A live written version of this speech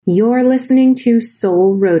You're listening to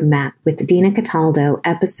Soul Roadmap with Dina Cataldo,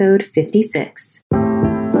 episode 56.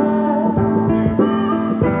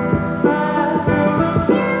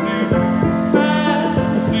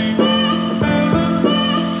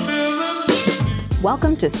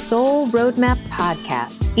 Welcome to Soul Roadmap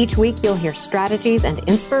Podcast. Each week you'll hear strategies and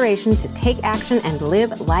inspiration to take action and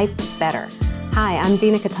live life better. Hi, I'm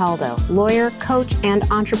Dina Cataldo, lawyer, coach, and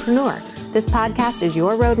entrepreneur. This podcast is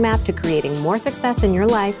your roadmap to creating more success in your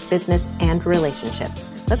life, business, and relationships.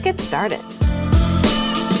 Let's get started.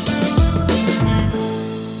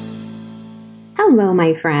 Hello,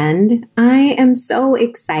 my friend. I am so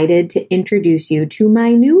excited to introduce you to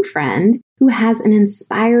my new friend who has an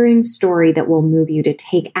inspiring story that will move you to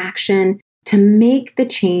take action to make the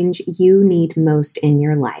change you need most in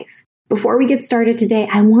your life. Before we get started today,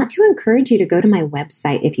 I want to encourage you to go to my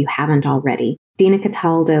website if you haven't already,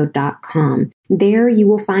 dinacataldo.com. There you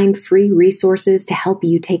will find free resources to help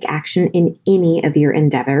you take action in any of your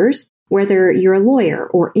endeavors. Whether you're a lawyer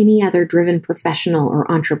or any other driven professional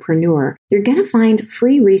or entrepreneur, you're going to find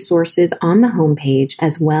free resources on the homepage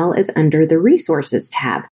as well as under the resources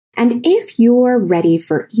tab. And if you're ready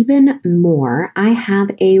for even more, I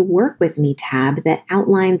have a Work With Me tab that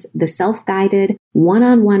outlines the self-guided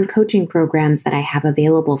one-on-one coaching programs that I have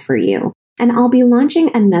available for you. And I'll be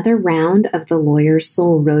launching another round of the Lawyer's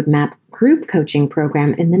Soul Roadmap group coaching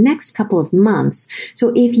program in the next couple of months.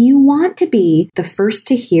 So if you want to be the first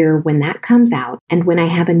to hear when that comes out and when I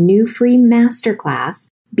have a new free masterclass,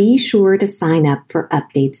 be sure to sign up for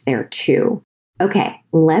updates there too. Okay,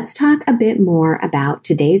 let's talk a bit more about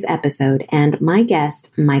today's episode and my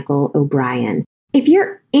guest, Michael O'Brien. If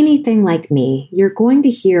you're anything like me, you're going to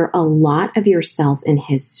hear a lot of yourself in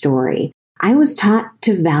his story. I was taught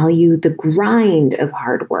to value the grind of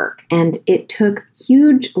hard work, and it took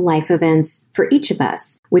huge life events for each of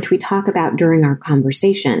us, which we talk about during our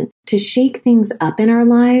conversation, to shake things up in our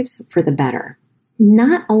lives for the better.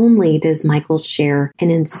 Not only does Michael share an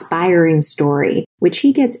inspiring story, which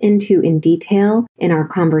he gets into in detail in our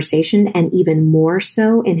conversation and even more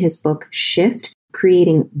so in his book, Shift,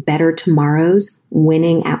 Creating Better Tomorrows,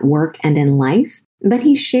 Winning at Work and in Life, but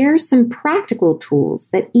he shares some practical tools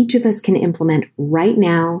that each of us can implement right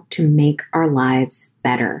now to make our lives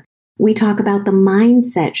better. We talk about the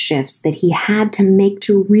mindset shifts that he had to make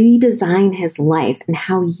to redesign his life and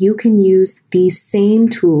how you can use these same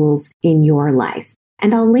tools in your life.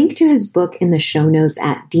 And I'll link to his book in the show notes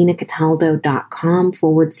at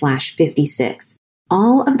dinacataldo.com/56.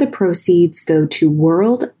 All of the proceeds go to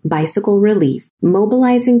World Bicycle Relief,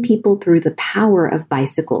 mobilizing people through the power of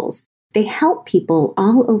bicycles. They help people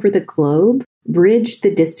all over the globe bridge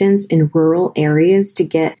the distance in rural areas to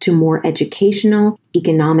get to more educational,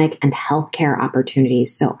 economic, and healthcare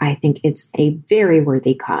opportunities. So I think it's a very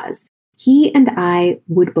worthy cause. He and I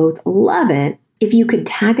would both love it if you could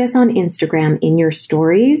tag us on Instagram in your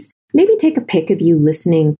stories. Maybe take a pic of you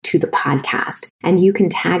listening to the podcast, and you can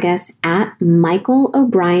tag us at Michael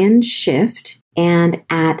O'Brien Shift and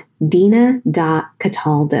at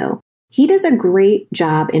Dina.Cataldo. He does a great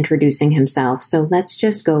job introducing himself, so let's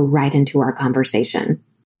just go right into our conversation.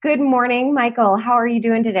 Good morning, Michael. How are you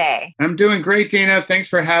doing today? I'm doing great, Dina. Thanks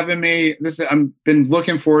for having me. I've been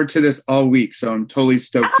looking forward to this all week, so I'm totally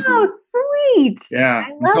stoked to do it. Sweet. Yeah,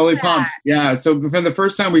 I'm totally pumped. Yeah, so from the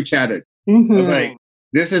first time we chatted, I was like,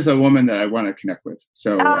 this is a woman that I want to connect with.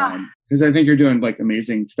 So, because I think you're doing like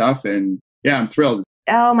amazing stuff, and yeah, I'm thrilled.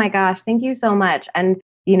 Oh my gosh, thank you so much. And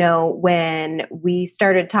you know, when we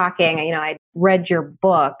started talking, I read your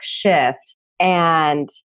book, Shift, and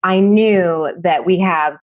I knew that we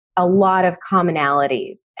have a lot of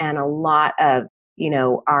commonalities and a lot of,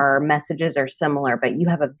 our messages are similar, but you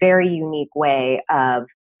have a very unique way of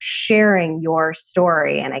sharing your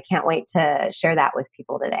story. And I can't wait to share that with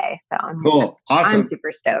people today. So Cool. Awesome. I'm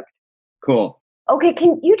super stoked. Cool. Okay.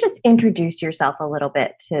 Can you just introduce yourself a little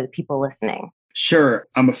bit to the people listening? Sure.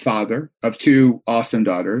 I'm a father of two awesome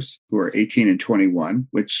daughters who are 18 and 21,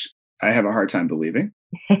 which I have a hard time believing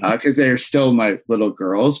because they are still my little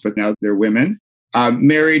girls, but now they're women. I'm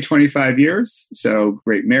married 25 years, so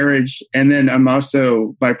great marriage. And then I'm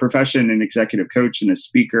also by profession an executive coach and a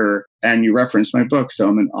speaker. And you referenced my book, so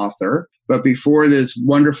I'm an author. But before this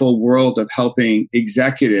wonderful world of helping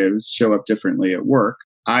executives show up differently at work,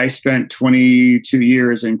 I spent 22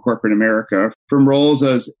 years in corporate America, from roles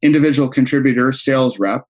as individual contributor, sales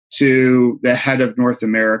rep, to the head of North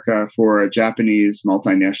America for a Japanese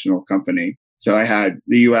multinational company. So I had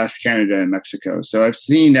the US, Canada, and Mexico. So I've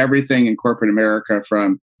seen everything in corporate America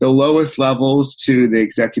from the lowest levels to the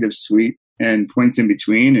executive suite and points in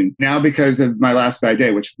between. And now because of my last bad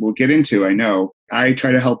day, which we'll get into, I know, I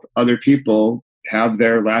try to help other people have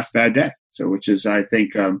their last bad day. So, which is, I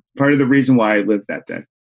think, part of the reason why I lived that day.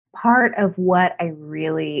 Part of what I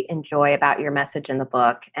really enjoy about your message in the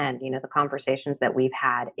book and, the conversations that we've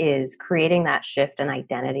had is creating that shift in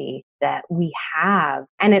identity that we have.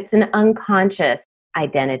 And it's an unconscious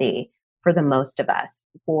identity for the most of us.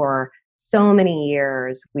 For so many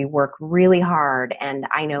years, we work really hard. And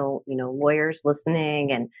I know, lawyers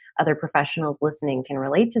listening and other professionals listening can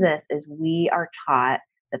relate to this, is we are taught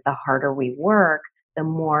that the harder we work, the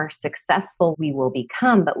more successful we will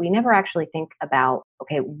become. But we never actually think about,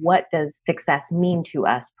 okay, what does success mean to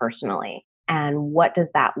us personally? And what does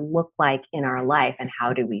that look like in our life? And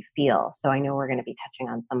how do we feel? So I know we're going to be touching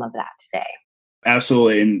on some of that today.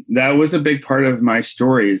 Absolutely. And that was a big part of my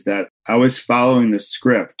story, is that I was following the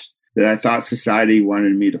script that I thought society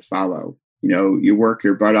wanted me to follow. You work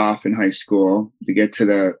your butt off in high school to get to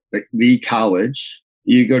the college.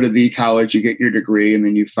 You go to the college, you get your degree, and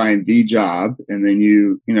then you find the job, and then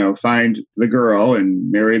you find the girl and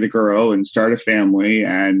marry the girl and start a family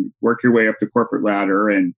and work your way up the corporate ladder.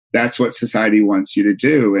 And that's what society wants you to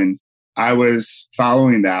do. And I was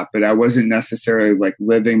following that, but I wasn't necessarily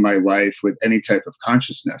living my life with any type of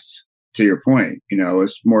consciousness, to your point.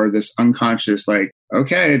 It's more of this unconscious,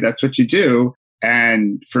 okay, that's what you do.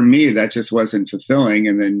 And for me, that just wasn't fulfilling.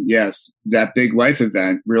 And then, yes, that big life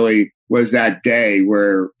event really was that day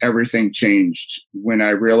where everything changed, when I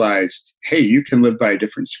realized, hey, you can live by a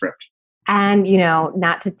different script. And,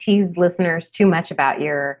 not to tease listeners too much about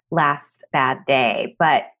your last bad day,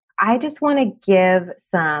 but I just want to give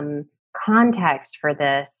some context for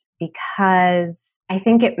this, because I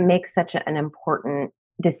think it makes such an important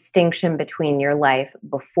distinction between your life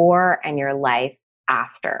before and your life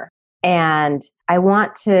after. And I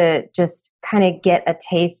want to just kind of get a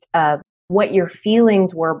taste of what your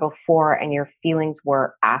feelings were before and your feelings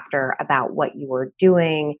were after about what you were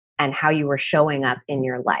doing and how you were showing up in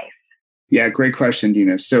your life. Yeah, great question,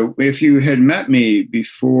 Dina. So if you had met me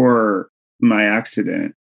before my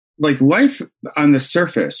accident, life on the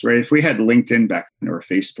surface, right? If we had LinkedIn back then or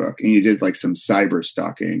Facebook and you did some cyber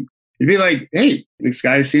stalking, you'd be like, hey, this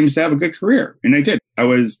guy seems to have a good career. And I did. I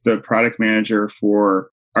was the product manager for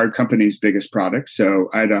our company's biggest product. So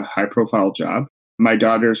I had a high profile job. My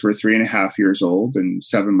daughters were 3.5 years old and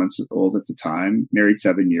 7 months old at the time, married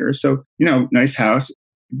 7 years. So, nice house.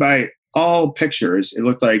 By all pictures, it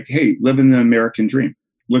looked like, hey, living the American dream.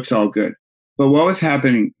 Looks all good. But what was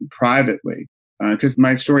happening privately, because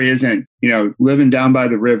my story isn't, living down by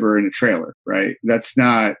the river in a trailer, right? That's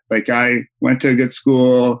not I went to a good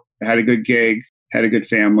school, I had a good gig, had a good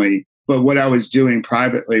family. But what I was doing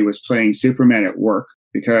privately was playing Superman at work,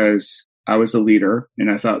 because I was the leader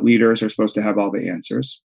and I thought leaders are supposed to have all the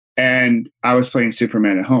answers. And I was playing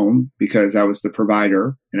Superman at home because I was the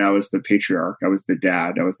provider and I was the patriarch. I was the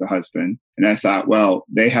dad. I was the husband. And I thought, well,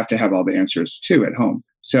 they have to have all the answers too at home.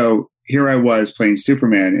 So here I was playing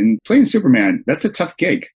Superman, and playing Superman, that's a tough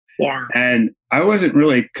gig. Yeah. And I wasn't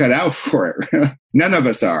really cut out for it. None of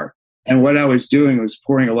us are. And what I was doing was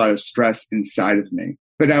pouring a lot of stress inside of me.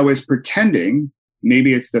 But I was pretending,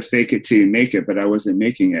 maybe it's the fake it till you make it, but I wasn't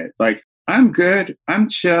making it. I'm good. I'm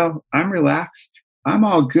chill. I'm relaxed. I'm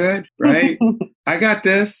all good, right? I got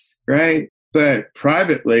this, right? But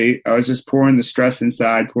privately, I was just pouring the stress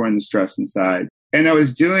inside. And I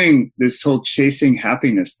was doing this whole chasing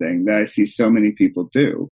happiness thing that I see so many people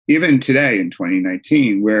do, even today in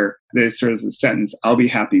 2019, where there's sort of the sentence, I'll be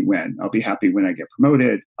happy when. I'll be happy when I get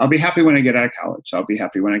promoted. I'll be happy when I get out of college. I'll be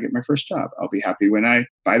happy when I get my first job. I'll be happy when I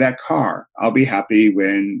buy that car. I'll be happy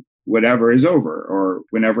when whatever is over or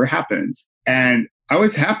whenever it happens. And I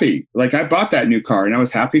was happy. I bought that new car and I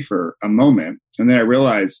was happy for a moment. And then I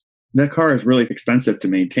realized that car is really expensive to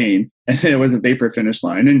maintain. And it was a vapor finish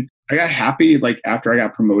line. And I got happy after I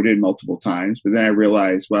got promoted multiple times. But then I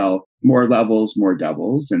realized, well, more levels, more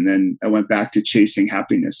devils. And then I went back to chasing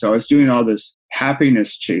happiness. So I was doing all this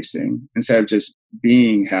happiness chasing instead of just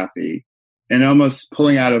being happy, and almost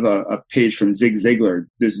pulling out of a page from Zig Ziglar,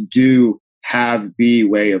 this do, have, be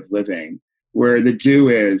way of living, where the do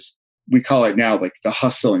is, we call it now the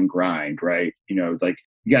hustle and grind, right? You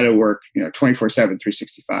got to work, 24/7,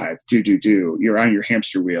 365, do. You're on your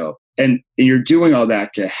hamster wheel. And you're doing all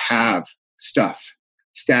that to have stuff,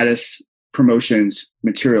 status, promotions,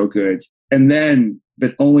 material goods. And then,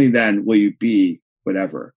 but only then will you be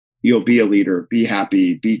whatever. You'll be a leader, be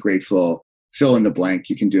happy, be grateful, fill in the blank.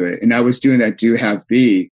 You can do it. And I was doing that do, have,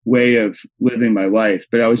 be way of living my life,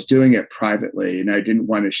 but I was doing it privately. And I didn't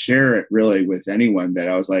want to share it really with anyone, that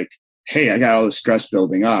I was like, hey, I got all this stress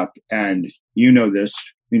building up. And this,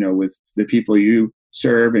 with the people you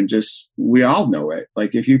serve, and just, we all know it.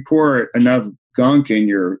 If you pour enough gunk in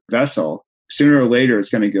your vessel, sooner or later it's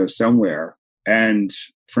going to go somewhere. And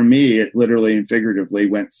for me, it literally and figuratively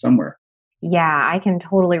went somewhere. Yeah, I can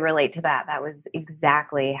totally relate to that. That was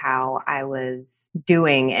exactly how I was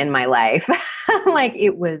doing in my life. Like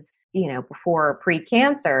it was, before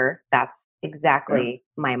pre-cancer, that's exactly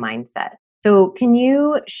my mindset. So can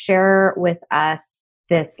you share with us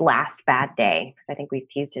this last bad day? Because I think we've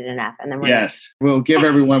teased it enough. And then we'll give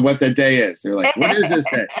everyone what the day is. They're like, what is this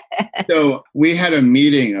day? So we had a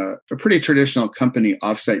meeting, a pretty traditional company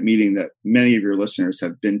offsite meeting that many of your listeners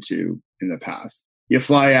have been to in the past. You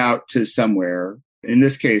fly out to somewhere. In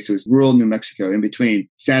this case, it was rural New Mexico, in between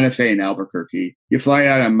Santa Fe and Albuquerque. You fly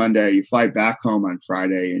out on Monday, you fly back home on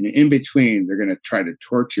Friday, and in between, they're going to try to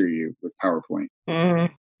torture you with PowerPoint. Mm.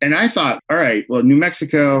 And I thought, all right, well, New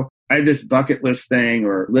Mexico, I had this bucket list thing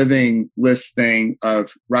or living list thing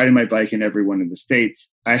of riding my bike in every one of the states.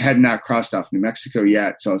 I had not crossed off New Mexico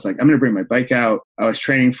yet. So I was like, I'm going to bring my bike out. I was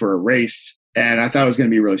training for a race. And I thought I was going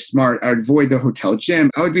to be really smart. I would avoid the hotel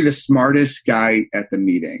gym. I would be the smartest guy at the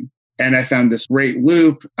meeting. And I found this great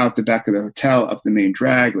loop out the back of the hotel, up the main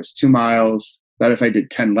drag. It was 2 miles. Thought if I did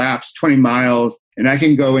 10 laps, 20 miles, and I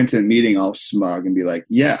can go into the meeting all smug and be like,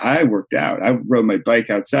 yeah, I worked out. I rode my bike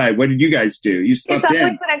outside. What did you guys do? You slept in. It's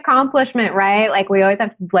always an accomplishment, right? Like we always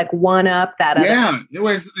have to one up that. Yeah, it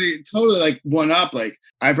was totally like one up. Like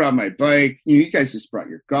I brought my bike. You guys just brought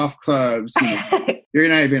your golf clubs. You're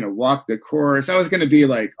not even going to walk the course. I was going to be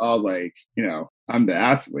like, all like, I'm the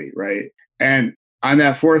athlete, right? And on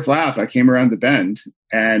that 4th lap, I came around the bend,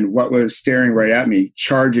 and what was staring right at me,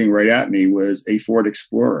 charging right at me, was a Ford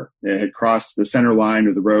Explorer. It had crossed the center line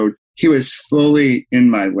of the road. He was fully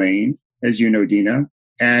in my lane, as you know, Dina,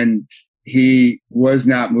 and he was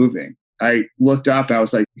not moving. I looked up. I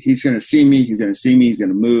was like, he's going to see me. He's going to see me. He's going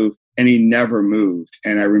to move. And he never moved.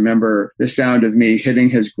 And I remember the sound of me hitting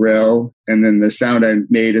his grill, and then the sound I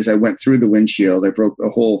made as I went through the windshield. I broke a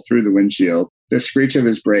hole through the windshield, the screech of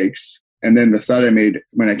his brakes, and then the thud I made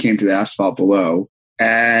when I came to the asphalt below.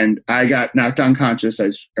 And I got knocked unconscious,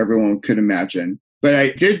 as everyone could imagine. But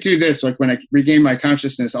I did do this, like when I regained my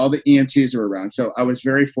consciousness, all the EMTs were around. So I was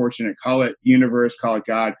very fortunate. Call it universe, call it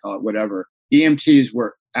God, call it whatever. EMTs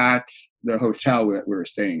were at the hotel that we were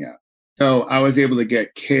staying at. So I was able to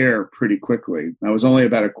get care pretty quickly. I was only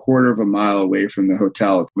about a quarter of a mile away from the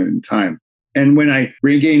hotel at the point in time. And when I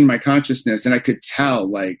regained my consciousness, and I could tell,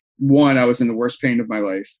 like, one, I was in the worst pain of my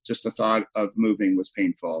life. Just the thought of moving was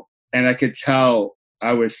painful. And I could tell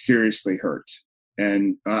I was seriously hurt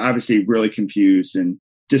and obviously really confused and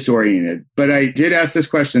disoriented. But I did ask this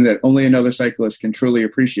question that only another cyclist can truly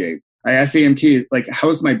appreciate. I asked the EMT, like,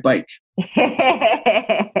 how's my bike?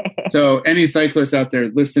 So any cyclist out there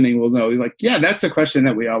listening will know, like, yeah, that's a question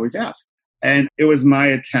that we always ask. And it was my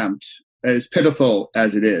attempt, as pitiful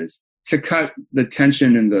as it is, to cut the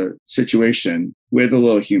tension in the situation with a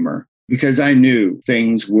little humor, because I knew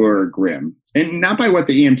things were grim. And not by what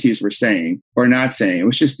the EMTs were saying or not saying. It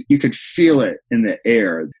was just, you could feel it in the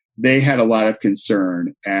air. They had a lot of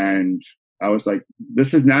concern. And I was like,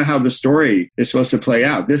 this is not how the story is supposed to play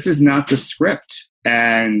out. This is not the script.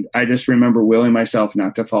 And I just remember willing myself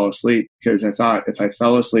not to fall asleep, because I thought if I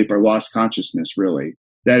fell asleep or lost consciousness, really,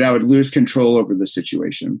 that I would lose control over the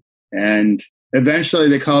situation. And eventually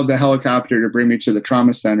they called the helicopter to bring me to the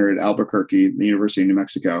trauma center at Albuquerque, the University of New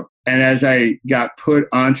Mexico. And as I got put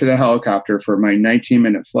onto the helicopter for my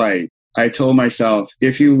 19-minute flight, I told myself,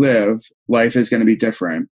 if you live, life is going to be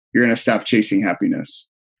different. You're going to stop chasing happiness.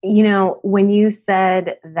 When you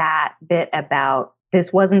said that bit about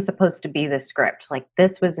this wasn't supposed to be the script, like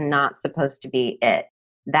this was not supposed to be it,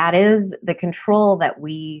 that is the control that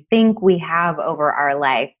we think we have over our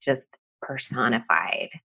life, just personified.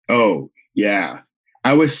 Oh, yeah.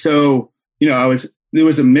 I was so, there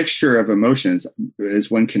was a mixture of emotions, as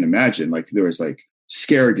one can imagine. Like there was like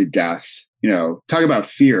scared to death, talk about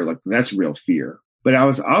fear, like that's real fear. But I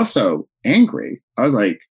was also angry. I was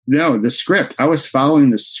like, no, the script, I was following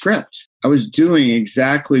the script. I was doing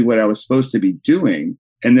exactly what I was supposed to be doing.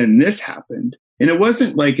 And then this happened. And it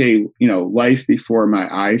wasn't like a, life before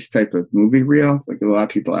my eyes type of movie reel. Like a lot of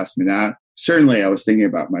people ask me that. Certainly, I was thinking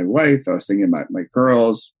about my wife. I was thinking about my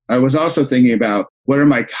girls. I was also thinking about what are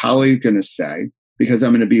my colleagues going to say, because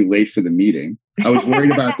I'm going to be late for the meeting. I was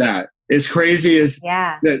worried about that. As crazy as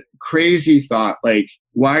that crazy thought, like,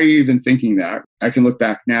 why are you even thinking that? I can look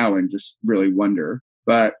back now and just really wonder.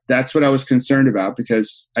 But that's what I was concerned about,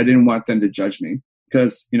 because I didn't want them to judge me,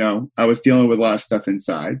 because, I was dealing with a lot of stuff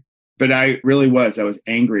inside. But I was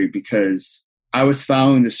angry because I was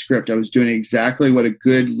following the script. I was doing exactly what a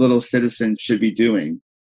good little citizen should be doing.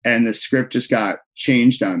 And the script just got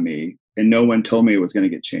changed on me, and no one told me it was going to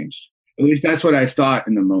get changed. At least that's what I thought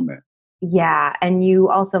in the moment. Yeah. And you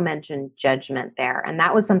also mentioned judgment there. And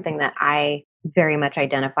that was something that I very much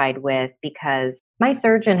identified with because my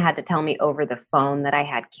surgeon had to tell me over the phone that I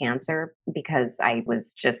had cancer because I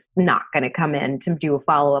was just not going to come in to do a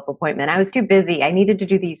follow-up appointment. I was too busy. I needed to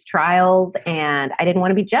do these trials and I didn't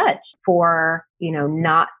want to be judged for,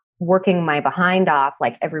 not working my behind off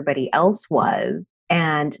like everybody else was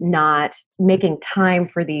and not making time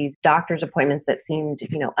for these doctor's appointments that seemed,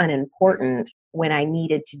 unimportant when I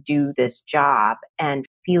needed to do this job, and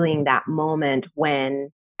feeling that moment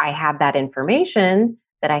when I had that information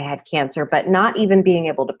that I had cancer, but not even being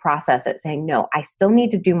able to process it, saying, no, I still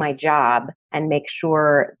need to do my job and make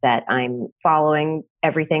sure that I'm following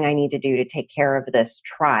everything I need to do to take care of this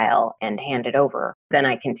trial and hand it over. Then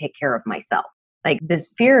I can take care of myself. Like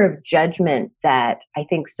this fear of judgment that I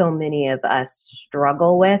think so many of us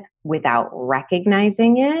struggle with without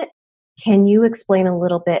recognizing it. Can you explain a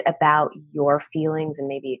little bit about your feelings and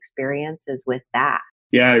maybe experiences with that?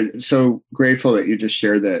 Yeah, so grateful that you just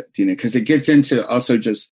shared that, Dina, because it gets into also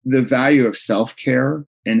just the value of self-care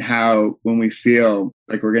and how when we feel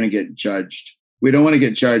like we're going to get judged, we don't want to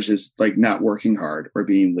get judged as like not working hard or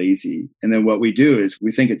being lazy. And then what we do is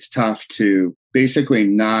we think it's tough to basically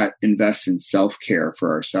not invest in self-care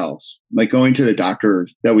for ourselves, like going to the doctor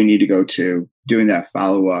that we need to go to, doing that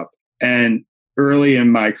follow-up. And early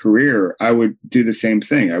in my career, I would do the same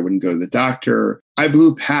thing. I wouldn't go to the doctor. I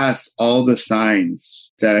blew past all the signs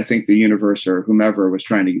that I think the universe or whomever was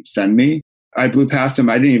trying to send me. I blew past them.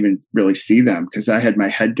 I didn't even really see them because I had my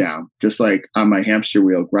head down, just like on my hamster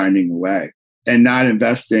wheel, grinding away and not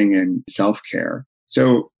investing in self-care.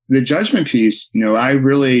 So the judgment piece, I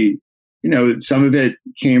really, some of it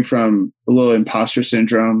came from a little imposter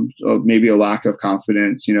syndrome, or maybe a lack of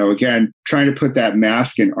confidence, again, trying to put that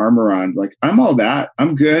mask and armor on, like, I'm all that,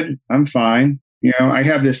 I'm good, I'm fine. I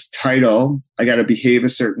have this title, I got to behave a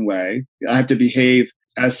certain way. I have to behave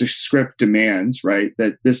as the script demands, right?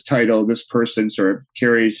 That this title, this person sort of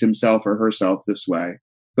carries himself or herself this way.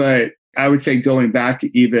 But I would say going back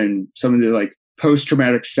to even some of the like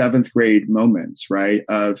post-traumatic 7th grade moments, right?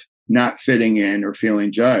 Of not fitting in or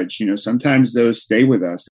feeling judged, sometimes those stay with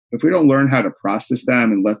us. If we don't learn how to process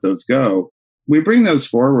them and let those go, we bring those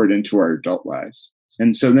forward into our adult lives.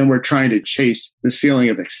 And so then we're trying to chase this feeling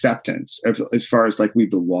of acceptance as far as like we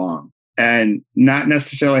belong and not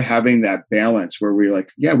necessarily having that balance where we're like,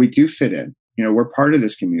 yeah, we do fit in. We're part of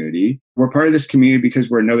this community. We're part of this community because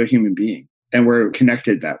we're another human being and we're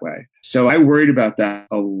connected that way. So I worried about that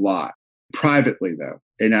a lot privately though.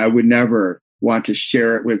 And I would never want to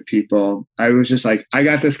share it with people. I was just like, I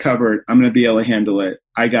got this covered. I'm going to be able to handle it.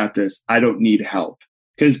 I got this. I don't need help.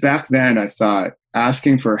 Because back then I thought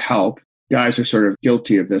asking for help, guys are sort of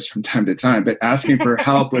guilty of this from time to time, but asking for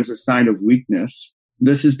help was a sign of weakness.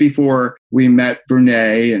 This is before we met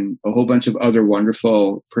Brene and a whole bunch of other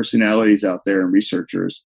wonderful personalities out there and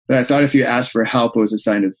researchers. But I thought if you asked for help, it was a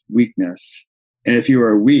sign of weakness. And if you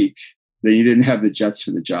were weak, then you didn't have the guts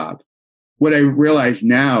for the job. What I realize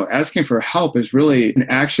now, asking for help is really an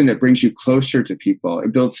action that brings you closer to people.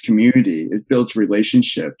 It builds community. It builds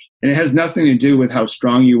relationships. And it has nothing to do with how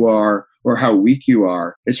strong you are or how weak you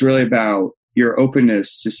are. It's really about your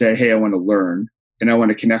openness to say, hey, I want to learn and I want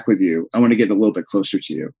to connect with you. I want to get a little bit closer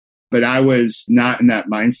to you. But I was not in that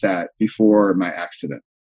mindset before my accident.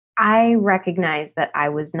 I recognize that I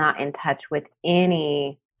was not in touch with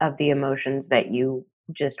any of the emotions that you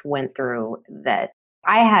just went through, that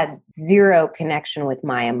I had zero connection with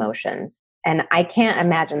my emotions. And I can't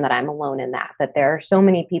imagine that I'm alone in that there are so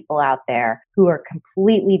many people out there who are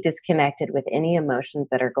completely disconnected with any emotions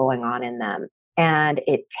that are going on in them. And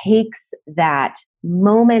it takes that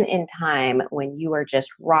moment in time when you are just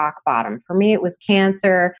rock bottom. For me, it was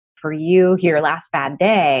cancer. For you, your last bad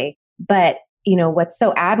day. But what's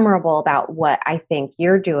so admirable about what I think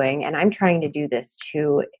you're doing, and I'm trying to do this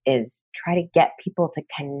too, is try to get people to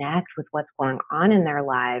connect with what's going on in their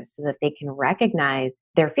lives so that they can recognize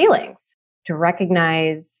their feelings, to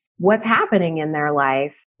recognize what's happening in their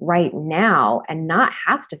life right now and not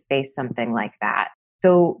have to face something like that.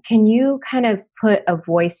 So can you kind of put a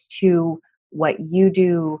voice to what you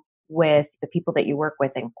do with the people that you work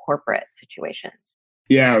with in corporate situations?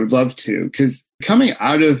 Yeah, I would love to. Because coming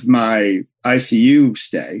out of my ICU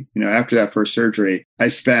stay, after that first surgery, I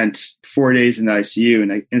spent 4 days in the ICU.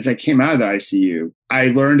 And as I came out of the ICU, I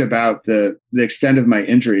learned about the extent of my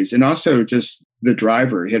injuries and also just the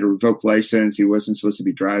driver. He had a revoked license. He wasn't supposed to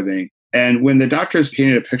be driving. And when the doctors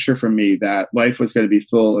painted a picture for me that life was going to be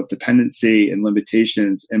full of dependency and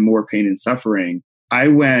limitations and more pain and suffering, I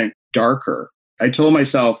went darker. I told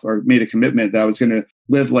myself or made a commitment that I was going to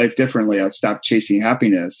live life differently. I'd stop chasing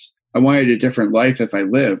happiness. I wanted a different life if I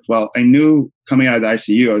lived. Well, I knew coming out of the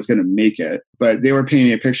ICU, I was going to make it, but they were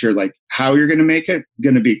painting a picture like how you're going to make it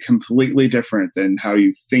going to be completely different than how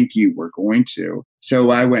you think you were going to. So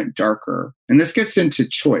I went darker. And this gets into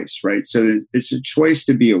choice, right? So it's a choice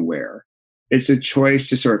to be aware. It's a choice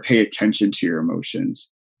to sort of pay attention to your emotions.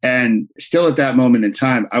 And still at that moment in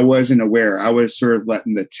time, I wasn't aware. I was sort of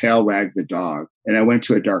letting the tail wag the dog, and I went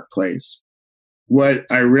to a dark place. What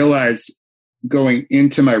I realized going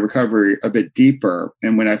into my recovery a bit deeper,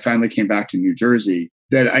 and when I finally came back to New Jersey,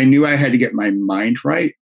 that I knew I had to get my mind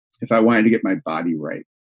right if I wanted to get my body right.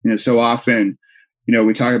 So often,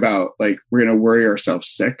 we talk about like, we're going to worry ourselves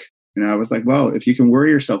sick. And I was like, well, if you can worry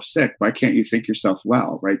yourself sick, why can't you think yourself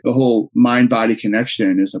well, right? The whole mind-body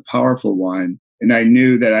connection is a powerful one. And I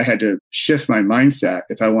knew that I had to shift my mindset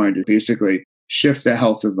if I wanted to basically shift the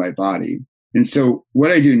health of my body. And so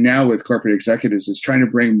what I do now with corporate executives is trying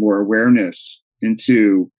to bring more awareness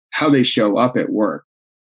into how they show up at work.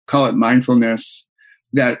 Call it mindfulness,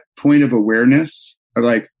 that point of awareness of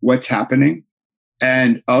like what's happening,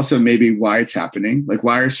 and also maybe why it's happening. Like,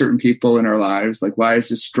 why are certain people in our lives? Like, why is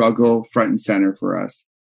this struggle front and center for us?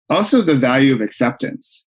 Also, the value of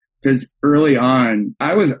acceptance. Because early on,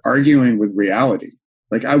 I was arguing with reality.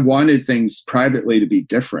 Like, I wanted things privately to be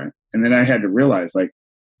different. And then I had to realize, like,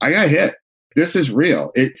 I got hit. This is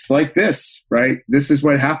real. It's like this, right? This is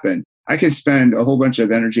what happened. I could spend a whole bunch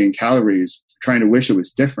of energy and calories trying to wish it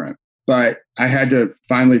was different. But I had to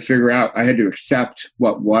finally figure out, I had to accept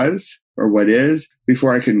what was or what is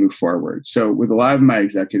before I could move forward. So with a lot of my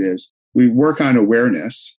executives, we work on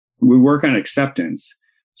awareness, we work on acceptance.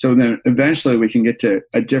 So then eventually we can get to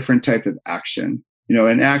a different type of action,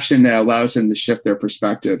 an action that allows them to shift their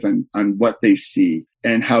perspective on what they see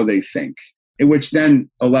and how they think, which then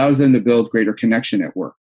allows them to build greater connection at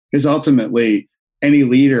work. Because ultimately, any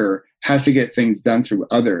leader has to get things done through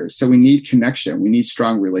others. So we need connection. We need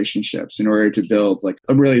strong relationships in order to build like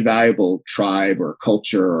a really valuable tribe or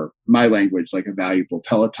culture, or my language, like a valuable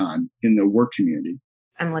peloton in the work community.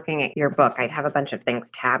 I'm looking at your book. I'd have a bunch of things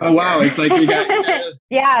tabbed. Oh, wow. It's like you got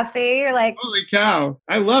yeah, see, you're like, holy cow.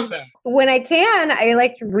 I love that. When I can, I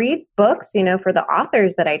like to read books, for the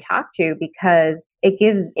authors that I talk to, because it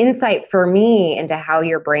gives insight for me into how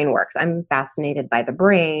your brain works. I'm fascinated by the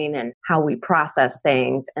brain and how we process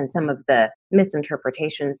things and some of the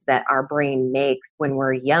misinterpretations that our brain makes when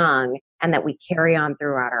we're young and that we carry on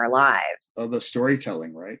throughout our lives. Oh, the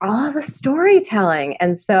storytelling, right? All the storytelling.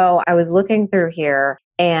 And so I was looking through here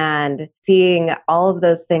and seeing all of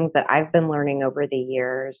those things that I've been learning over the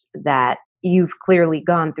years, that you've clearly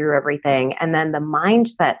gone through everything. And then the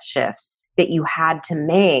mindset shifts that you had to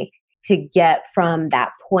make to get from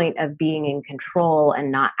that point of being in control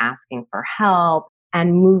and not asking for help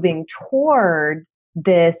and moving towards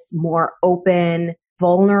this more open,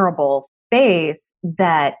 vulnerable space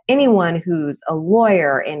that anyone who's a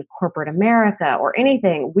lawyer in corporate America or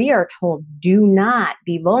anything, we are told, do not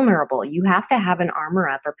be vulnerable. You have to have an armor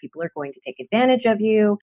up or people are going to take advantage of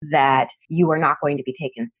you, that you are not going to be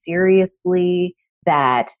taken seriously,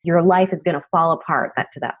 that your life is going to fall apart,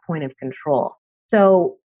 to that point of control.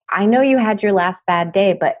 So I know you had your last bad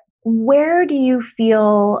day, but where do you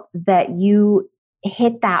feel that you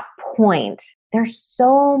hit that point? There's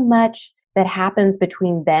so much that happens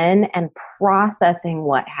between then and processing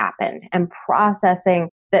what happened and processing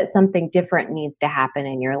that something different needs to happen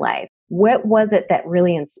in your life. What was it that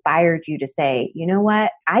really inspired you to say, you know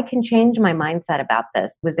what, I can change my mindset about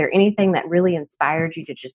this? Was there anything that really inspired you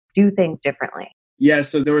to just do things differently? Yeah,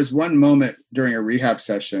 so there was one moment during a rehab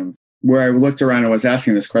session where I looked around and was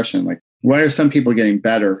asking this question, like, why are some people getting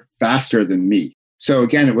better faster than me? So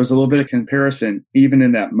again, it was a little bit of comparison even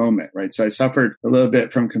in that moment, right? So I suffered a little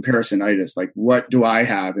bit from comparisonitis, like what do I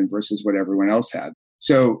have and versus what everyone else had.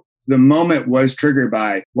 So the moment was triggered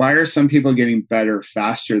by, why are some people getting better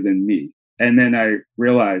faster than me? And then I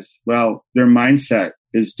realized, well, their mindset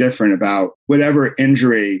is different about whatever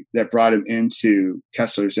injury that brought him into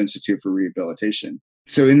Kessler's Institute for Rehabilitation.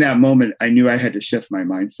 So in that moment, I knew I had to shift my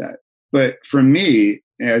mindset. But for me,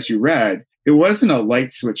 as you read, it wasn't a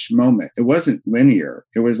light switch moment. It wasn't linear.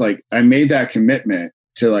 It was like, I made that commitment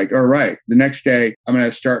to like, all right, the next day I'm going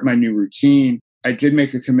to start my new routine. I did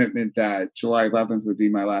make a commitment that July 11th would be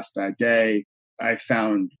my last bad day. I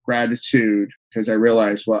found gratitude because I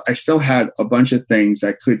realized, well, I still had a bunch of things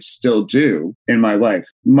I could still do in my life,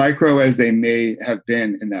 micro as they may have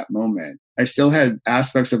been in that moment. I still had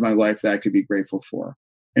aspects of my life that I could be grateful for.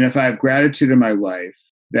 And if I have gratitude in my life,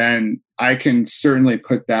 then I can certainly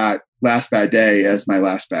put that last bad day as my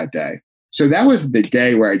last bad day. So that was the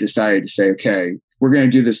day where I decided to say, okay, we're going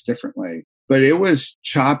to do this differently. but it was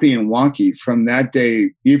choppy and wonky from that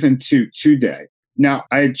day, even to today. Now,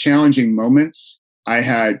 I had challenging moments. I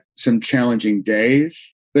had some challenging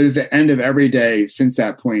days. But at the end of every day since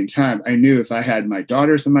that point in time, I knew if I had my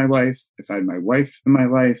daughters in my life, if I had my wife in my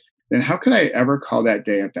life, then how could I ever call that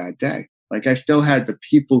day a bad day? Like I still had the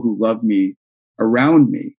people who love me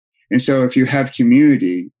around me. And so if you have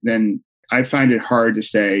community, then I find it hard to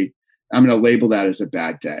say, I'm going to label that as a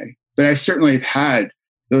bad day. But I certainly have had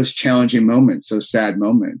those challenging moments, those sad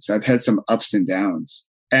moments. I've had some ups and downs.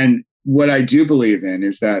 And what I do believe in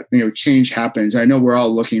is that, change happens. I know we're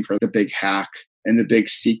all looking for the big hack and the big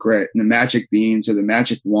secret and the magic beans or the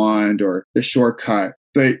magic wand or the shortcut.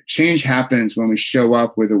 But change happens when we show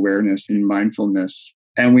up with awareness and mindfulness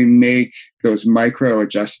and we make those micro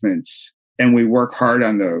adjustments and we work hard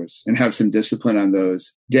on those and have some discipline on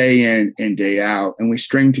those day in and day out. And we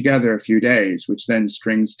string together a few days, which then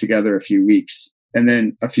strings together a few weeks and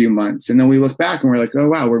then a few months. And then we look back and we're like, oh,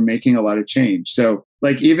 wow, we're making a lot of change. So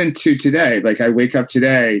like even to today, like I wake up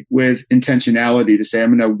today with intentionality to say,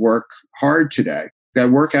 I'm going to work hard today. That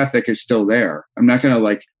work ethic is still there. I'm not going to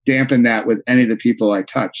like dampen that with any of the people I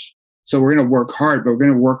touch. So we're going to work hard, but we're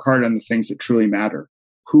going to work hard on the things that truly matter.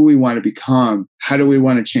 Who we want to become. How do we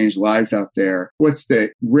want to change lives out there? What's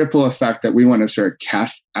the ripple effect that we want to sort of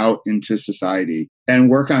cast out into society and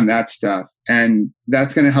work on that stuff? And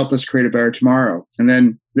that's going to help us create a better tomorrow. And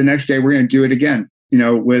then the next day, we're going to do it again,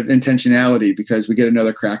 with intentionality because we get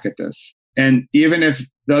another crack at this. And even if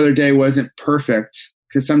the other day wasn't perfect,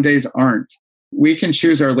 because some days aren't, we can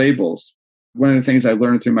choose our labels. One of the things I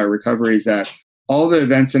learned through my recovery is that all the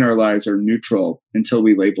events in our lives are neutral until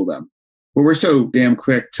we label them. But we're so damn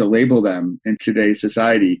quick to label them in today's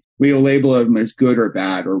society. We'll label them as good or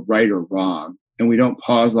bad or right or wrong. And we don't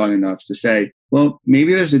pause long enough to say, well,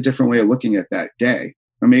 maybe there's a different way of looking at that day.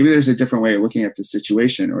 Or maybe there's a different way of looking at the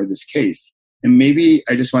situation or this case. And maybe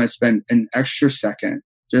I just want to spend an extra second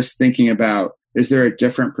just thinking about, is there a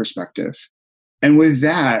different perspective? And with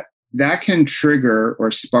that can trigger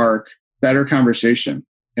or spark better conversation.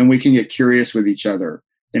 And we can get curious with each other.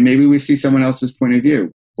 And maybe we see someone else's point of view.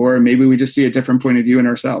 Or maybe we just see a different point of view in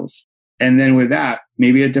ourselves. And then with that,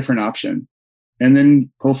 maybe a different option. And then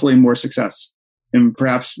hopefully more success and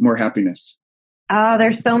perhaps more happiness. Oh,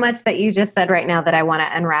 there's so much that you just said right now that I want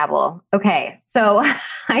to unravel. Okay. So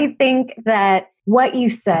I think that what you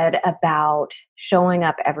said about showing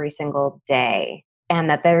up every single day and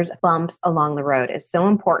that there's bumps along the road is so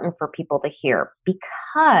important for people to hear,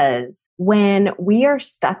 because when we are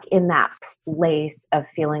stuck in that place of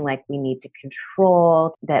feeling like we need to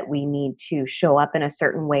control, that we need to show up in a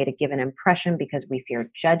certain way to give an impression because we fear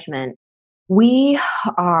judgment, we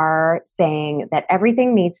are saying that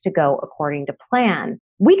everything needs to go according to plan.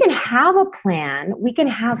 We can have a plan, we can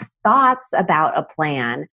have thoughts about a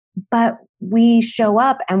plan, but we show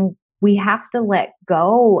up and we have to let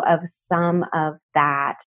go of some of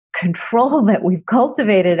that control that we've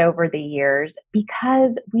cultivated over the years,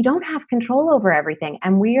 because we don't have control over everything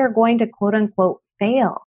and we are going to quote unquote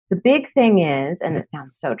fail. The big thing is, and it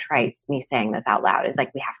sounds so trite, me saying this out loud, is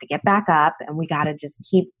like we have to get back up and we got to just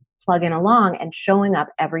keep plugging along and showing up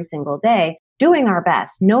every single day, doing our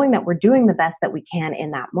best, knowing that we're doing the best that we can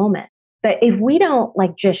in that moment. But if we don't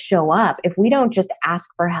just show up, if we don't just ask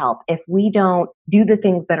for help, if we don't do the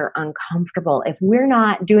things that are uncomfortable, if we're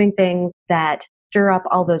not doing things that stir up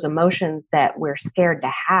all those emotions that we're scared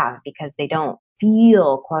to have because they don't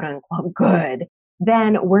feel quote unquote good,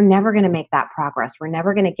 then we're never going to make that progress. We're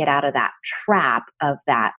never going to get out of that trap of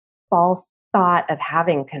that false thought of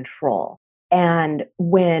having control. And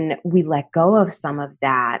when we let go of some of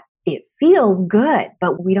that, it feels good,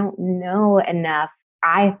 but we don't know enough.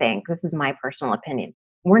 I think, this is my personal opinion,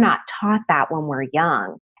 we're not taught that when we're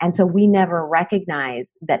young. And so we never recognize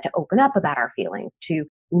that to open up about our feelings, to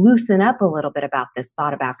loosen up a little bit about this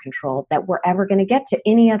thought about control, that we're ever going to get to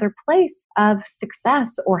any other place of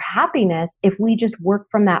success or happiness if we just work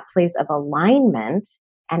from that place of alignment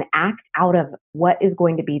and act out of what is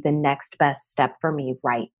going to be the next best step for me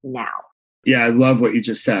right now. Yeah, I love what you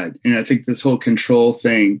just said. And I think this whole control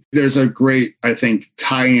thing, there's a great,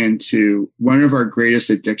 tie-in to one of our greatest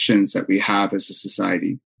addictions that we have as a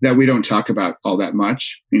society that we don't talk about all that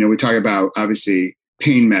much. We talk about, obviously,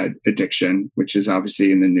 pain med addiction, which is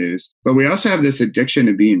obviously in the news, but we also have this addiction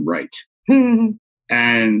to being right.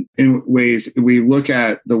 And in ways, we look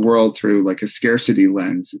at the world through like a scarcity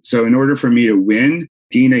lens. So in order for me to win,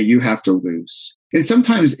 Dina, you have to lose. And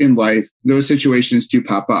sometimes in life, those situations do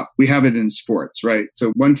pop up. We have it in sports, right?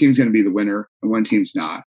 So one team's going to be the winner and one team's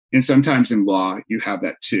not. And sometimes in law, you have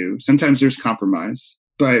that too. Sometimes there's compromise,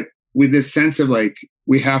 but with this sense of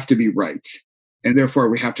we have to be right. And therefore,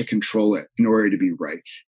 we have to control it in order to be right.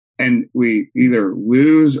 And we either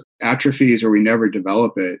lose atrophies or we never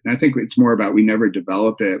develop it. And I think it's more about we never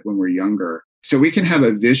develop it when we're younger. So we can have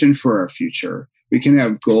a vision for our future. We can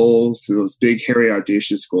have goals, those big, hairy,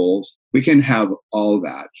 audacious goals. We can have all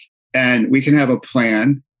that. And we can have a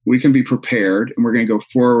plan. We can be prepared and we're going to go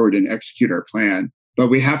forward and execute our plan. But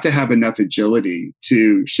we have to have enough agility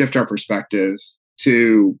to shift our perspectives,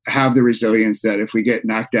 to have the resilience that if we get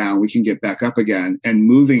knocked down, we can get back up again and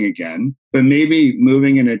moving again, but maybe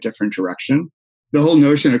moving in a different direction. The whole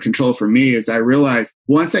notion of control for me is I realized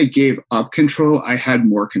once I gave up control, I had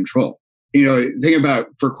more control. Think about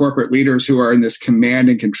for corporate leaders who are in this command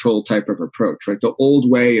and control type of approach, right? The old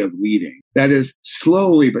way of leading that is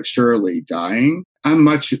slowly but surely dying. I'm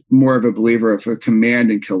much more of a believer of a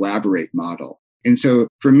command and collaborate model. And so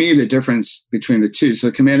for me, the difference between the two,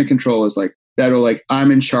 so command and control is like,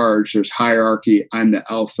 I'm in charge. There's hierarchy. I'm the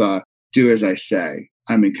alpha. Do as I say.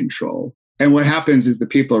 I'm in control. And what happens is the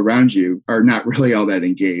people around you are not really all that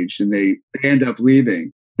engaged and they end up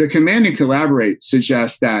leaving. The command and collaborate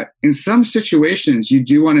suggests that in some situations, you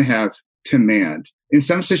do want to have command. In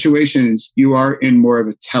some situations, you are in more of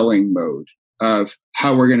a telling mode of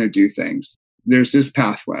how we're going to do things. There's this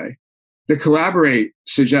pathway. The collaborate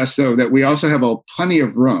suggests, though, that we also have plenty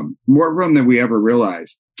of room, more room than we ever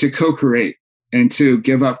realized, to co-create and to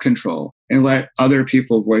give up control and let other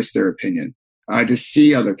people voice their opinion, to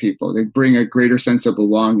see other people, to bring a greater sense of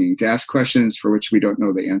belonging, to ask questions for which we don't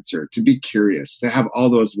know the answer, to be curious, to have all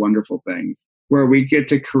those wonderful things where we get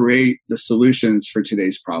to create the solutions for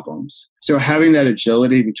today's problems. So having that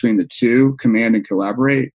agility between the two, command and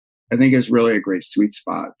collaborate, I think is really a great sweet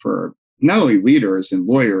spot for not only leaders and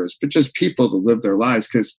lawyers, but just people to live their lives,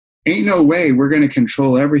 because ain't no way we're going to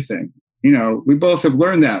control everything. We both have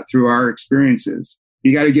learned that through our experiences.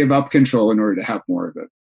 You got to give up control in order to have more of it.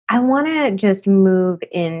 I want to just move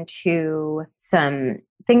into some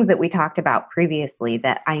things that we talked about previously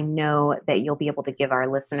that I know that you'll be able to give our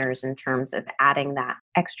listeners in terms of adding that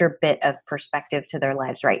extra bit of perspective to their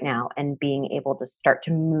lives right now and being able to start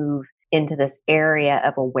to move into this area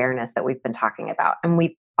of awareness that we've been talking about. And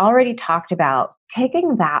we've already talked about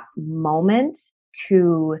taking that moment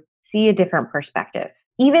to see a different perspective.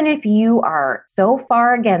 Even if you are so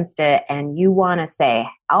far against it and you want to say,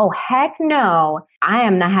 oh, heck no, I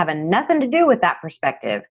am not having nothing to do with that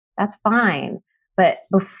perspective, that's fine. But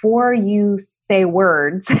before you say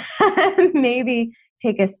words, maybe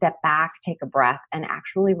take a step back, take a breath, and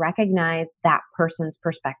actually recognize that person's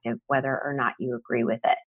perspective, whether or not you agree with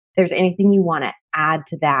it. If there's anything you want to add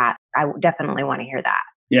to that, I definitely want to hear that.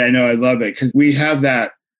 Yeah, I know. I love it because we have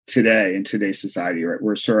that today in today's society, right?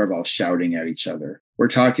 We're sort of all shouting at each other. We're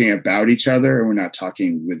talking about each other and we're not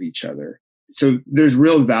talking with each other. So there's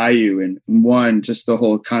real value in one, just the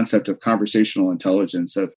whole concept of conversational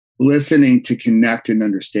intelligence, of listening to connect and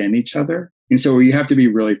understand each other. And so you have to be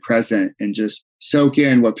really present and just soak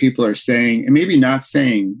in what people are saying and maybe not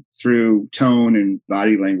saying through tone and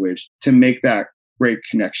body language to make that great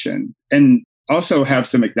connection. And also have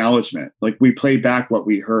some acknowledgement, like we play back what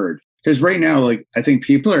we heard. Because right now, I think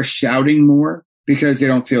people are shouting more because they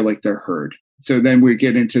don't feel like they're heard. So then we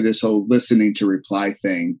get into this whole listening to reply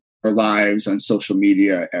thing, our lives on social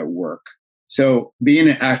media, at work. So being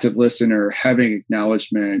an active listener, having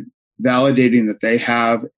acknowledgement, validating that they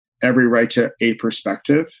have every right to a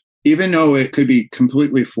perspective, even though it could be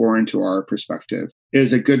completely foreign to our perspective,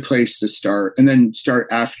 is a good place to start, and then start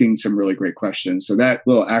asking some really great questions. So that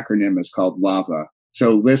little acronym is called LAVA.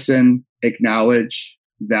 So listen, acknowledge,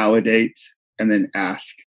 validate, and then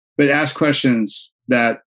ask. But ask questions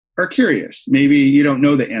that are curious. Maybe you don't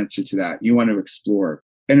know the answer to that. You want to explore.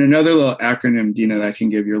 And another little acronym, Dina, that I can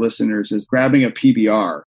give your listeners is grabbing a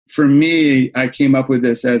PBR. For me, I came up with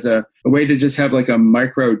this as a way to just have a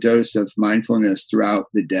micro dose of mindfulness throughout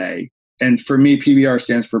the day. And for me, PBR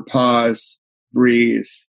stands for pause, breathe,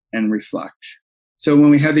 and reflect. So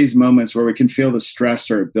when we have these moments where we can feel the stress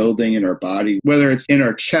sort of building in our body, whether it's in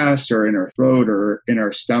our chest or in our throat or in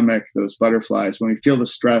our stomach, those butterflies, when we feel the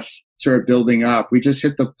stress sort of building up, we just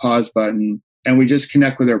hit the pause button and we just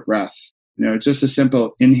connect with our breath. Just a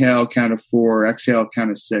simple inhale, count of 4, exhale, count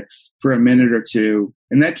of 6 for a minute or two.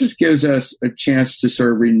 And that just gives us a chance to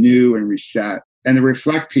sort of renew and reset. And the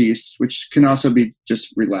reflect piece, which can also be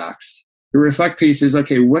just relax. The reflect piece is,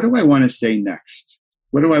 okay, what do I want to say next?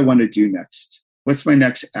 What do I want to do next? What's my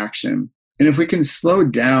next action? And if we can slow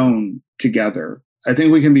down together, I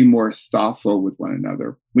think we can be more thoughtful with one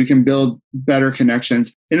another. We can build better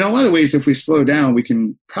connections. In a lot of ways, if we slow down, we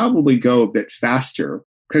can probably go a bit faster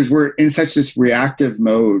because we're in such this reactive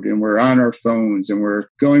mode and we're on our phones and we're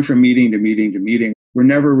going from meeting to meeting to meeting. we're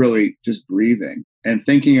never really just breathing and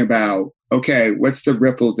thinking about, okay, what's the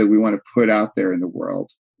ripple that we want to put out there in the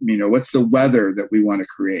world? What's the weather that we want to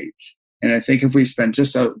create? And I think if we spend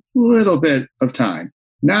just a little bit of time,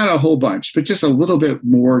 not a whole bunch, but just a little bit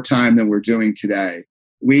more time than we're doing today,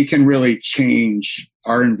 we can really change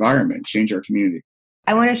our environment, change our community.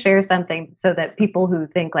 I want to share something so that people who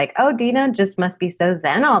think like, oh, Dina just must be so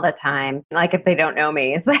zen all the time, like if they don't know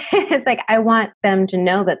me, it's like I want them to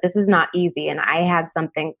know that this is not easy. And I had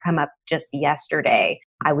something come up just yesterday.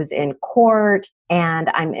 I was in court, and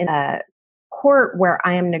I'm in a court where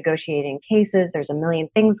I am negotiating cases. There's a million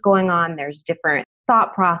things going on. There's different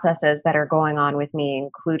thought processes that are going on with me,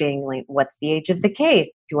 including like, what's the age of the case?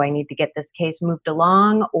 Do I need to get this case moved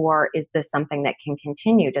along, or is this something that can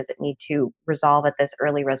continue? Does it need to resolve at this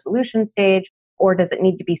early resolution stage, or does it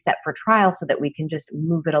need to be set for trial so that we can just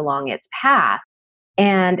move it along its path?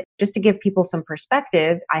 And just to give people some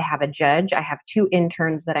perspective, I have a judge, I have 2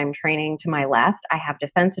 interns that I'm training to my left, I have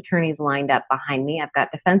defense attorneys lined up behind me, I've got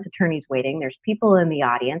defense attorneys waiting, there's people in the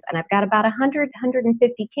audience, and I've got about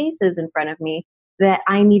 150 cases in front of me that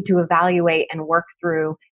I need to evaluate and work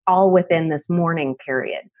through all within this morning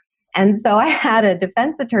period. And so I had a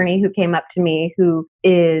defense attorney who came up to me who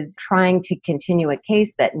is trying to continue a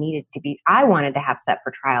case that needed to be, I wanted to have set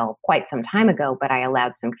for trial quite some time ago, but I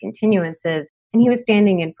allowed some continuances. And he was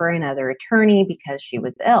standing in for another attorney because she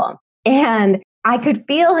was ill. And I could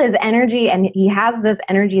feel his energy, and he has this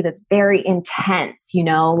energy that's very intense,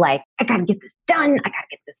 like, I got to get this done. I got to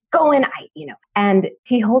get this going. And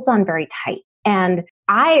he holds on very tight. And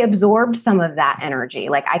I absorbed some of that energy.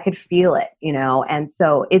 Like I could feel it, and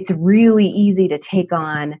so it's really easy to take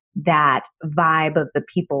on that vibe of the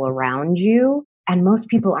people around you. And most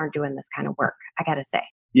people aren't doing this kind of work, I got to say.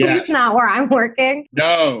 Yes. It's not where I'm working.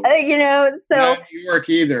 No. So not New York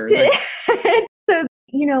either. So,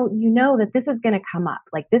 that this is going to come up.